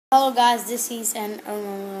Hello guys, this is an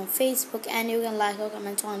Facebook and you can like or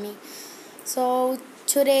comment on me. So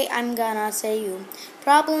today I'm gonna say you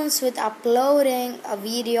problems with uploading a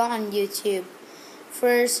video on YouTube.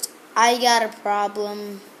 First, I got a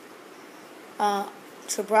problem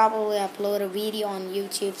to probably upload a video on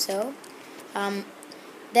YouTube. So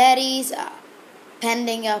that is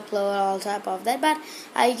pending upload, all type of that. But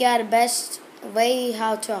I got a best way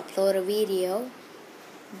how to upload a video.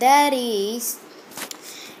 That is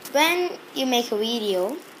when you make a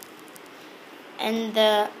video and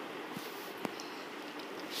the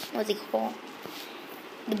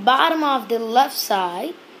bottom of the left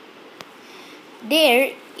side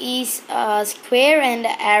there is a square and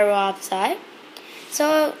an arrow upside.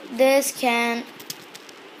 So this can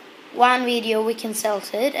one video we can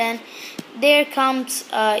select it, and there comes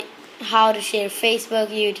how to share Facebook,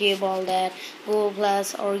 YouTube, all that, Google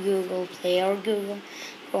Plus or Google Play or Google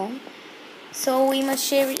Chrome. So we must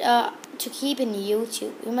share it to keep in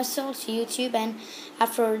YouTube. We must search YouTube, and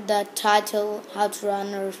after the title, how to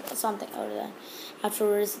run or something or that.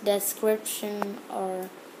 Afterwards, description or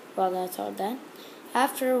that's all that.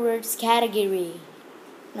 Afterwards, category,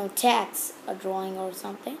 no text, a drawing or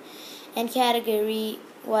something, and category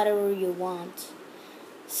whatever you want.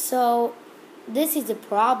 So this is the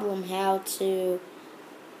problem how to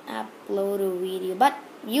upload a video, but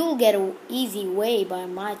you'll get an easy way by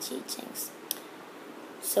my teachings.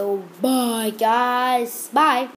 So bye guys, bye.